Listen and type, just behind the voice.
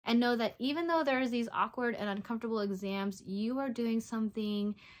and know that even though there's these awkward and uncomfortable exams, you are doing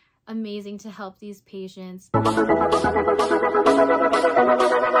something amazing to help these patients.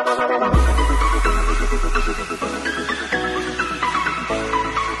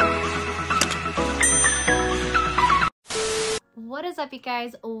 What is up, you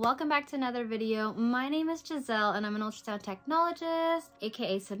guys? Welcome back to another video. My name is Giselle and I'm an ultrasound technologist,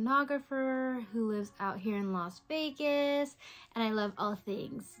 aka sonographer, who lives out here in Las Vegas, and I love all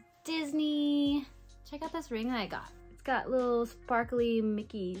things Disney. Check out this ring that I got. It's got little sparkly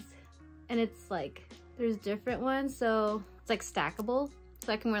Mickeys, and it's like, there's different ones, so it's like stackable,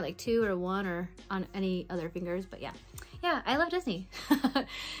 so I can wear like 2 or 1 or on any other fingers. But yeah, I love Disney.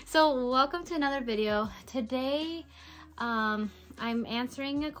 So welcome to another video. Today I'm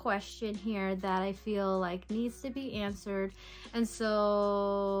answering a question here that I feel like needs to be answered, and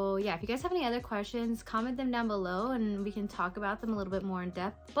so yeah, if you guys have any other questions, comment them down below and we can talk about them a little bit more in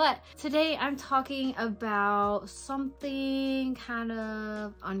depth. But today I'm talking about something kind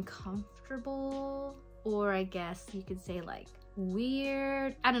of uncomfortable, or I guess you could say like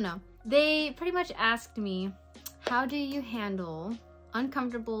weird. I don't know. They pretty much asked me, how do you handle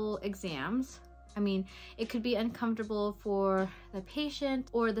uncomfortable exams? I mean, it could be uncomfortable for the patient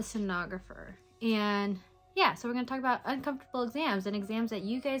or the sonographer. And yeah, so we're going to talk about uncomfortable exams, and exams that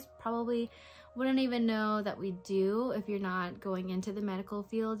you guys probably wouldn't even know that we do if you're not going into the medical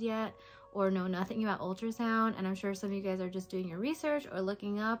field yet or know nothing about ultrasound. And I'm sure some of you guys are just doing your research or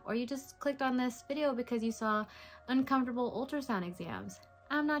looking up, or you just clicked on this video because you saw uncomfortable ultrasound exams.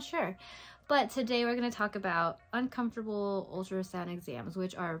 I'm not sure. But today we're going to talk about uncomfortable ultrasound exams,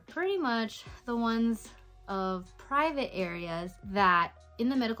 which are pretty much the ones of private areas that in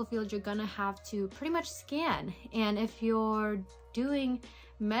the medical field you're going to have to pretty much scan. And if you're doing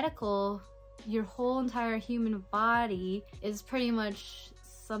medical, your whole entire human body is pretty much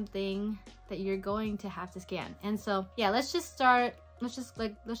something that you're going to have to scan. And so yeah, let's just start. Let's just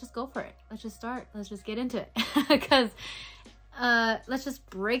go for it. Let's just start. Let's just get into it. Because let's just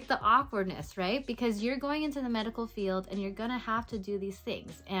break the awkwardness, right? Because you're going into the medical field and you're gonna have to do these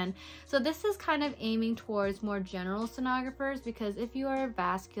things. And so this is kind of aiming towards more general sonographers, because if you are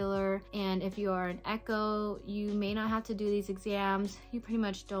vascular and if you are an echo, you may not have to do these exams. You pretty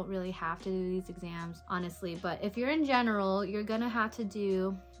much don't really have to do these exams, honestly. But if you're in general, you're gonna have to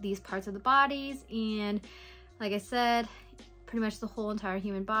do these parts of the bodies. And like I said, pretty much the whole entire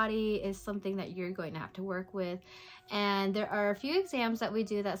human body is something that you're going to have to work with. And there are a few exams that we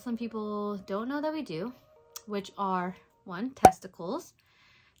do that some people don't know that we do, which are 1, testicles,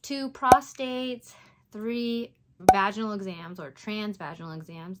 2, prostates, 3, vaginal exams or transvaginal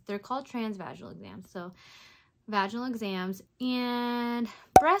exams. They're called transvaginal exams. So vaginal exams, and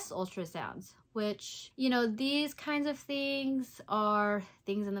breast ultrasounds, which, you know, these kinds of things are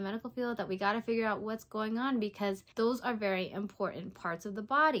things in the medical field that we got to figure out what's going on, because those are very important parts of the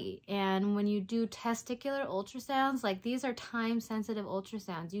body. And when you do testicular ultrasounds, like, these are time-sensitive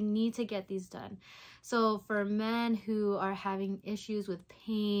ultrasounds. You need to get these done. So for men who are having issues with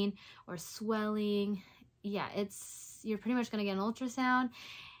pain or swelling, yeah, you're pretty much going to get an ultrasound,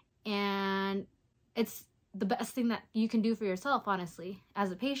 and it's the best thing that you can do for yourself, honestly, as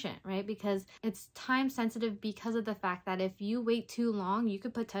a patient, right? Because it's time sensitive, because of the fact that if you wait too long, you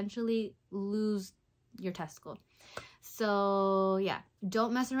could potentially lose your testicle. So yeah,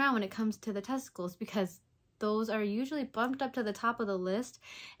 don't mess around when it comes to the testicles, because those are usually bumped up to the top of the list,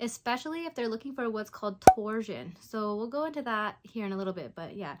 especially if they're looking for what's called torsion. So we'll go into that here in a little bit.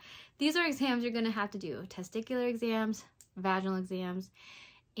 But yeah, these are exams you're going to have to do: testicular exams, vaginal exams,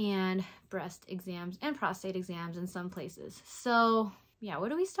 and breast exams, and prostate exams in some places. So yeah, where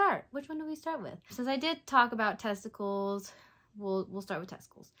do we start? Which one do we start with? Since I did talk about testicles, we'll start with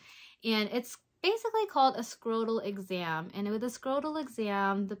testicles. And it's basically called a scrotal exam. And with a scrotal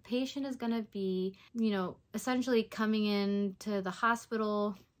exam, the patient is going to be, you know, essentially coming into the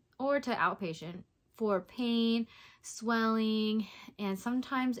hospital or to outpatient for pain, swelling, and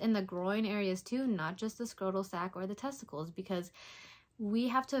sometimes in the groin areas too, not just the scrotal sac or the testicles, because we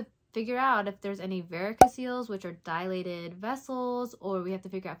have to figure out if there's any varicoceles, which are dilated vessels, or we have to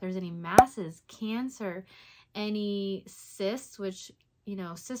figure out if there's any masses, cancer, any cysts, which, you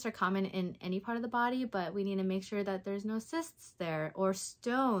know, cysts are common in any part of the body, but we need to make sure that there's no cysts there, or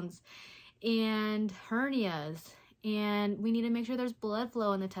stones and hernias, and we need to make sure there's blood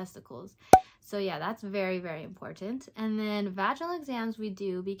flow in the testicles. So yeah, that's very, very important. And then vaginal exams we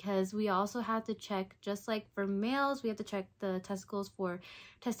do because we also have to check, just like for males, we have to check the testicles for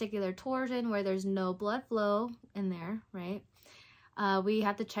testicular torsion, where there's no blood flow in there, right? We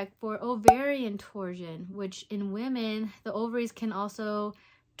have to check for ovarian torsion, which in women, the ovaries can also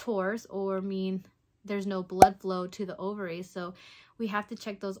torse or mean there's no blood flow to the ovaries. So we have to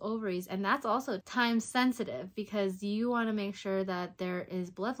check those ovaries, and that's also time sensitive because you want to make sure that there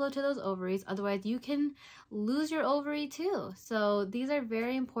is blood flow to those ovaries. Otherwise you can lose your ovary too. So these are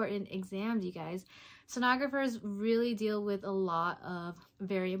very important exams, you guys. Sonographers really deal with a lot of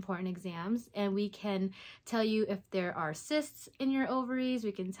very important exams, and we can tell you if there are cysts in your ovaries,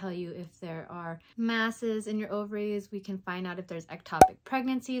 we can tell you if there are masses in your ovaries, we can find out if there's ectopic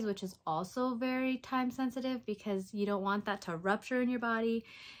pregnancies, which is also very time sensitive because you don't want that to rupture in your body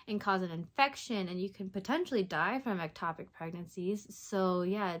and cause an infection, and you can potentially die from ectopic pregnancies. So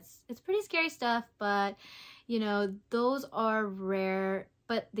yeah, it's pretty scary stuff, but you know, those are rare,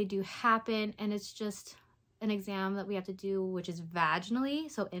 but they do happen, and it's just an exam that we have to do, which is vaginally,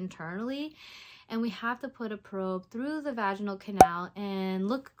 so internally, and we have to put a probe through the vaginal canal and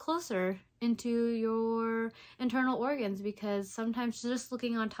look closer into your internal organs, because sometimes just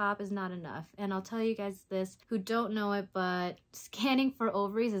looking on top is not enough. And I'll tell you guys this who don't know it, but scanning for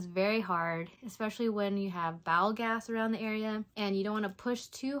ovaries is very hard, especially when you have bowel gas around the area and you don't want to push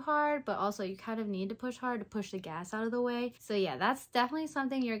too hard, but also you kind of need to push hard to push the gas out of the way. So yeah, that's definitely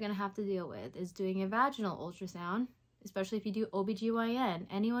something you're going to have to deal with, is doing a vaginal ultrasound, especially if you do OBGYN.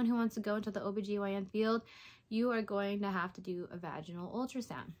 Anyone who wants to go into the OBGYN field, you are going to have to do a vaginal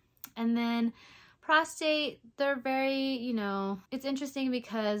ultrasound. And then prostate, they're very, you know, it's interesting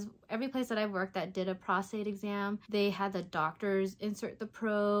because every place that I've worked that did a prostate exam, they had the doctors insert the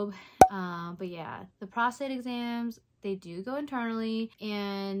probe. But yeah, the prostate exams, they do go internally,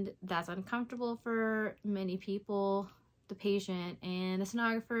 and that's uncomfortable for many people, the patient and the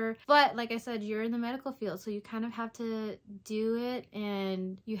sonographer. But like I said, you're in the medical field, so you kind of have to do it,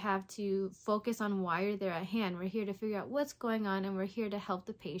 and you have to focus on why you're there at hand. We're here to figure out what's going on, and we're here to help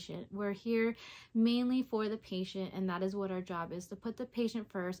the patient. We're here mainly for the patient, and that is what our job is, to put the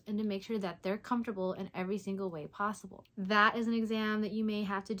patient first and to make sure that they're comfortable in every single way possible. That is an exam that you may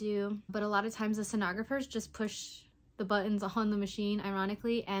have to do, but a lot of times the sonographers just push the buttons on the machine,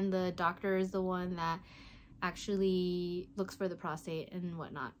 ironically, and the doctor is the one that actually looks for the prostate and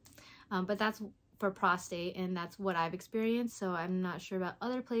whatnot. But that's for prostate, and that's what I've experienced, so I'm not sure about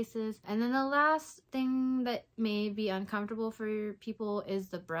other places. And then the last thing that may be uncomfortable for people is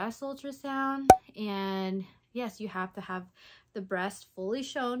the breast ultrasound. And yes, you have to have the breast fully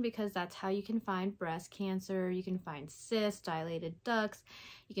shown, because that's how you can find breast cancer. You can find cysts, dilated ducts,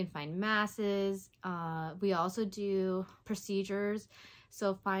 you can find masses. We also do procedures,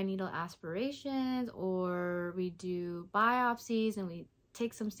 so fine needle aspirations, or we do biopsies, and we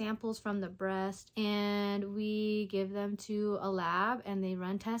take some samples from the breast and we give them to a lab and they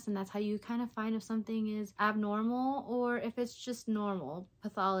run tests, and that's how you kind of find if something is abnormal or if it's just normal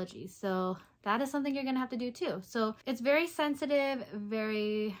pathology. So that is something you're gonna have to do too. So it's very sensitive,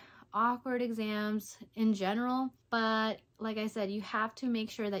 very awkward exams in general, but like I said, you have to make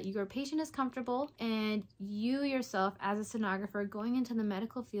sure that your patient is comfortable, and you yourself as a sonographer going into the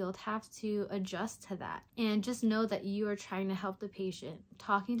medical field have to adjust to that. And just know that you are trying to help the patient.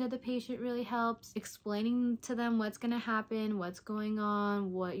 Talking to the patient really helps. Explaining to them what's going to happen, what's going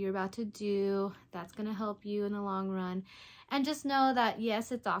on, what you're about to do, that's going to help you in the long run. And just know that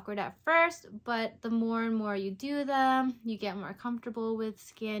yes, it's awkward at first, but the more and more you do them, you get more comfortable with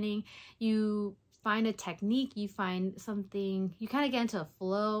scanning. You find a technique, you find something, you kind of get into a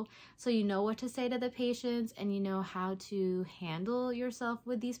flow, so you know what to say to the patients and you know how to handle yourself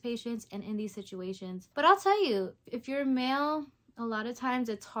with these patients and in these situations. But I'll tell you, if you're male, a lot of times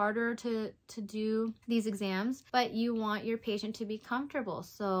it's harder to do these exams, but you want your patient to be comfortable.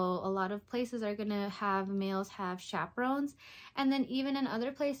 So a lot of places are gonna have males have chaperones, and then even in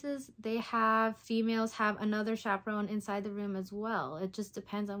other places they have females have another chaperone inside the room as well. It just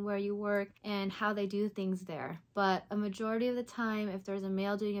depends on where you work and how they do things there. But a majority of the time, if there's a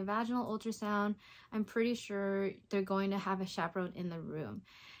male doing a vaginal ultrasound, I'm pretty sure they're going to have a chaperone in the room.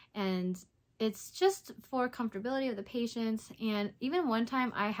 And it's just for comfortability of the patients. And even one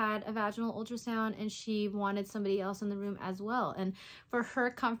time I had a vaginal ultrasound and she wanted somebody else in the room as well. And for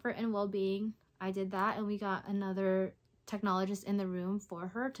her comfort and well-being, I did that, and we got another technologist in the room for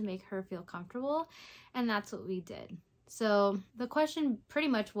her to make her feel comfortable. And that's what we did. So the question pretty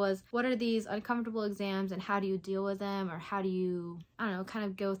much was, what are these uncomfortable exams and how do you deal with them, or how do you, I don't know, kind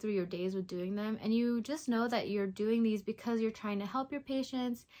of go through your days with doing them? And you just know that you're doing these because you're trying to help your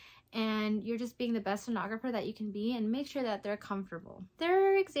patients, and you're just being the best sonographer that you can be, and make sure that they're comfortable.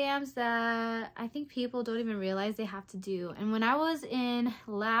 There are exams that I think people don't even realize they have to do. And when I was in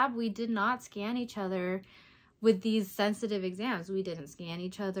lab, we did not scan each other with these sensitive exams. We didn't scan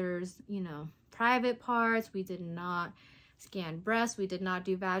each other's, you know, private parts. We did not scan breasts. We did not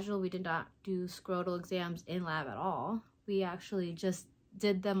do vaginal. We did not do scrotal exams in lab at all. We actually just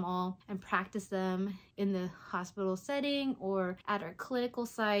did them all and practiced them in the hospital setting or at our clinical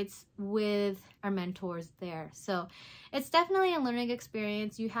sites with our mentors there. So it's definitely a learning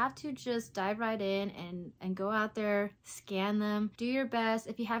experience. You have to just dive right in and go out there, scan them, do your best.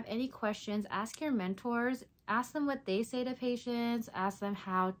 If you have any questions, ask your mentors. Ask them what they say to patients, ask them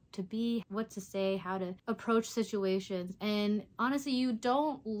how to be, what to say, how to approach situations. And honestly, you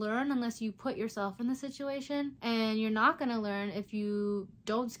don't learn unless you put yourself in the situation, and you're not going to learn if you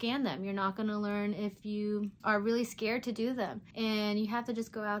don't scan them. You're not going to learn if you are really scared to do them. And you have to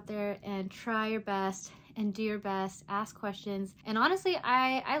just go out there and try your best and do your best, ask questions. And honestly,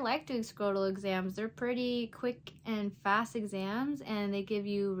 I like doing scrotal exams. They're pretty quick and fast exams, and they give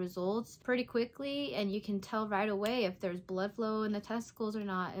you results pretty quickly, and you can tell right away if there's blood flow in the testicles or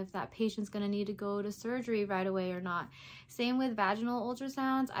not, if that patient's gonna need to go to surgery right away or not. Same with vaginal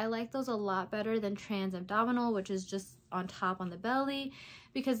ultrasounds. I like those a lot better than transabdominal, which is just on top on the belly,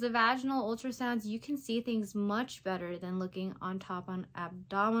 because the vaginal ultrasounds, you can see things much better than looking on top on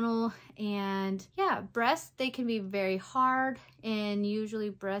abdominal. And yeah, breasts, they can be very hard, and usually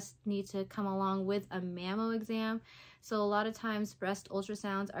breasts need to come along with a mammo exam. So a lot of times breast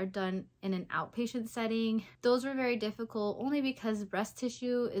ultrasounds are done in an outpatient setting. Those were very difficult only because breast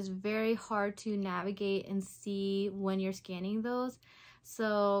tissue is very hard to navigate and see when you're scanning those.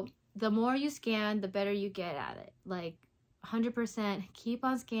 So the more you scan, the better you get at it. Like 100%, keep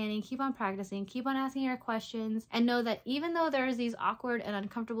on scanning, keep on practicing, keep on asking your questions, and know that even though there's these awkward and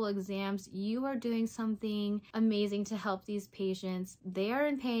uncomfortable exams, you are doing something amazing to help these patients. They are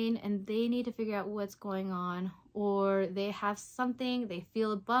in pain and they need to figure out what's going on, or they have something, they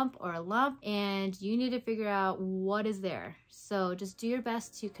feel a bump or a lump, and you need to figure out what is there. So just do your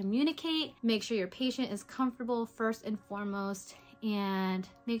best to communicate, make sure your patient is comfortable first and foremost, and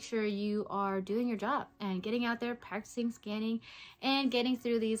make sure you are doing your job and getting out there, practicing scanning, and getting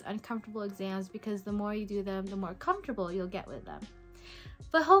through these uncomfortable exams, because the more you do them, the more comfortable you'll get with them.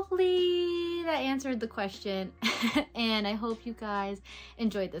 But hopefully that answered the question. And I hope you guys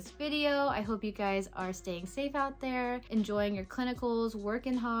enjoyed this video. I hope you guys are staying safe out there, enjoying your clinicals,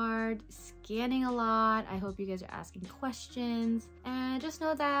 working hard, scanning a lot. I hope you guys are asking questions, and just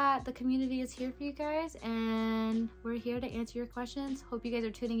know that the community is here for you guys, and we're here to answer your questions. Hope you guys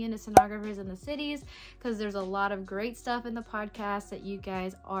are tuning in to Sonographers in the Cities, because there's a lot of great stuff in the podcast that you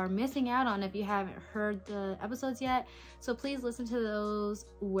guys are missing out on if you haven't heard the episodes yet. So please listen to those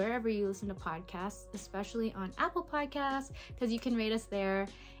wherever you listen to podcasts, especially on Apple Podcasts, because you can rate us there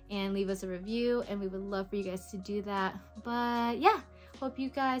and leave us a review, and we would love for you guys to do that. But yeah, hope you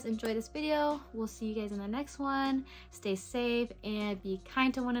guys enjoy this video. We'll see you guys in the next one. Stay safe and be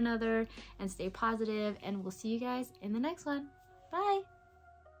kind to one another and stay positive, and we'll see you guys in the next one. Bye.